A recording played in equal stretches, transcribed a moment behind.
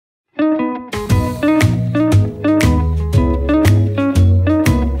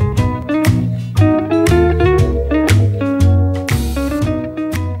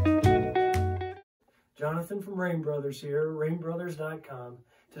Rain Brothers here, rainbrothers.com.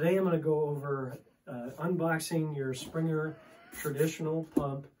 Today I'm going to go over unboxing your Springer traditional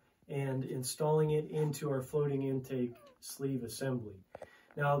pump and installing it into our floating intake sleeve assembly.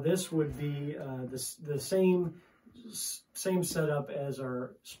 Now this would be the same setup as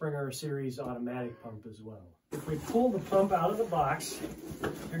our Springer series automatic pump as well. If we pull the pump out of the box,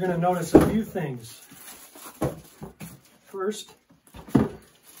 you're going to notice a few things. First,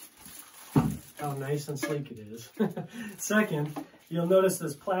 how nice and sleek it is. Second, you'll notice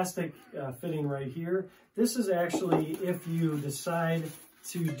this plastic fitting right here. This is actually if you decide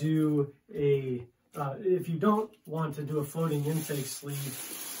to do a, if you don't want to do a floating intake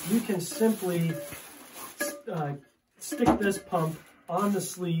sleeve, you can simply stick this pump on the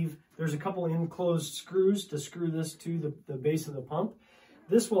sleeve. There's a couple enclosed screws to screw this to the base of the pump.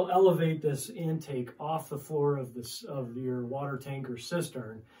 This will elevate this intake off the floor of your water tank or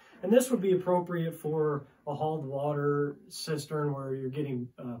cistern. And this would be appropriate for a hauled water cistern where you're getting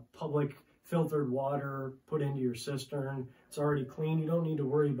public filtered water put into your cistern. It's already clean. You don't need to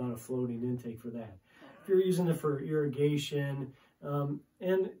worry about a floating intake for that. If you're using it for irrigation,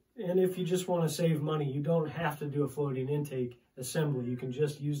 and if you just want to save money, you don't have to do a floating intake assembly. You can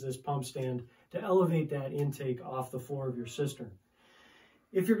just use this pump stand to elevate that intake off the floor of your cistern.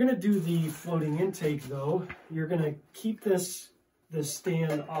 If you're going to do the floating intake though, you're going to keep this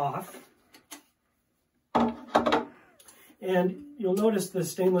stand off, and you'll notice the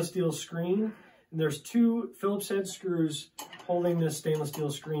stainless steel screen, and there's two Phillips head screws holding this stainless steel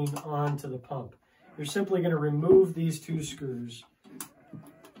screen onto the pump. You're simply going to remove these two screws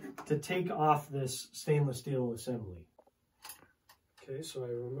to take off this stainless steel assembly. Okay, so I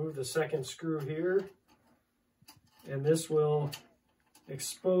remove the second screw here, and this will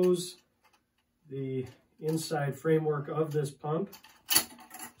expose the inside framework of this pump,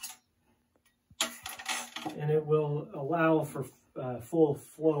 and it will allow for full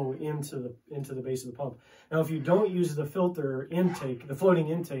flow into the base of the pump. Now, if you don't use the filter intake, the floating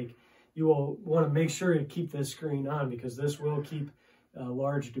intake, you will want to make sure to keep this screen on, because this will keep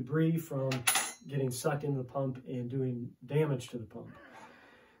large debris from getting sucked into the pump and doing damage to the pump.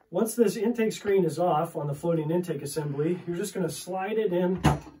 Once this intake screen is off on the floating intake assembly, you're just going to slide it in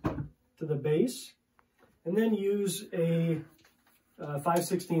to the base, and then use a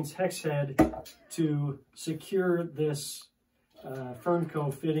 5/16 hex head to secure this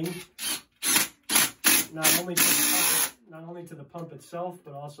Fernco fitting, not only to the pump itself,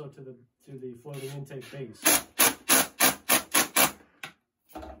 but also to the floating intake base.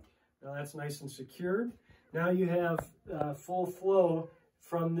 Now that's nice and secured. Now you have full flow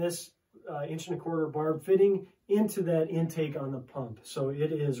from this 1¼ inch barb fitting into that intake on the pump. So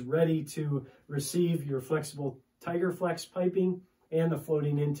it is ready to receive your flexible Tiger Flex piping and the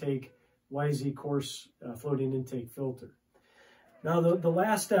floating intake YZ course floating intake filter. Now the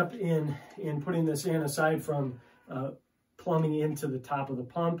last step in putting this in, aside from plumbing into the top of the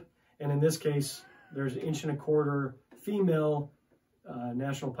pump, and in this case there's 1¼ inch female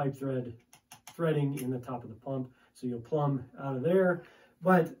national pipe thread threading in the top of the pump, so you'll plumb out of there.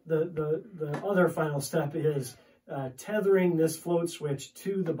 But the other final step is tethering this float switch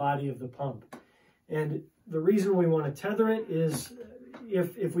to the body of the pump. And the reason we want to tether it is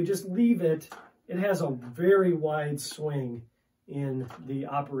if we just leave it, it has a very wide swing in the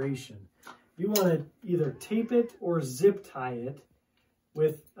operation. You want to either tape it or zip tie it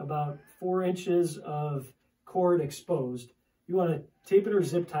with about 4 inches of cord exposed. You want to tape it or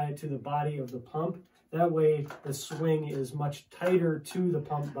zip tie it to the body of the pump. That way the swing is much tighter to the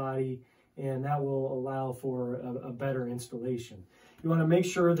pump body, and that will allow for a better installation. You want to make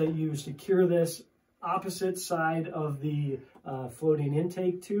sure that you secure this opposite side of the floating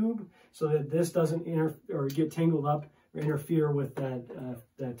intake tube so that this doesn't get tangled up or interfere with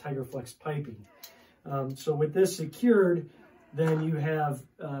that Tiger Flex piping. So with this secured, then you have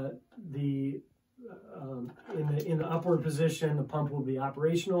in the upward position, the pump will be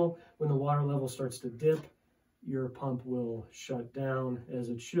operational. When the water level starts to dip, your pump will shut down as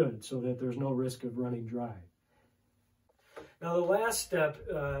it should, so that there's no risk of running dry. Now the last step,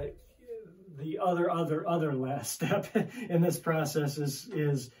 the other last step in this process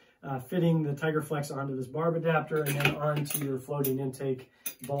is fitting the Tiger Flex onto this barb adapter and then onto your floating intake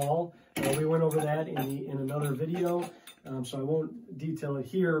ball. We went over that in another video, so I won't detail it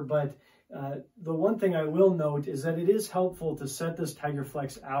here, but the one thing I will note is that it is helpful to set this Tiger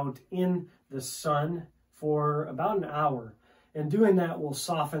Flex out in the sun for about an hour. And doing that will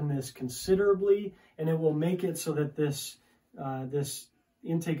soften this considerably, and it will make it so that this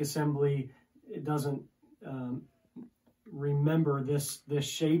intake assembly, it doesn't remember this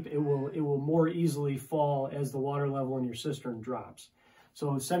shape, it will more easily fall as the water level in your cistern drops.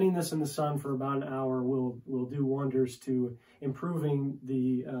 So setting this in the sun for about an hour will do wonders to improving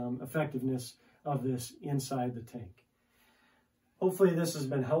the effectiveness of this inside the tank. Hopefully this has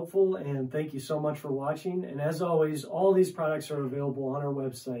been helpful, and thank you so much for watching. And as always, all these products are available on our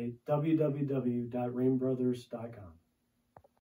website, www.rainbrothers.com.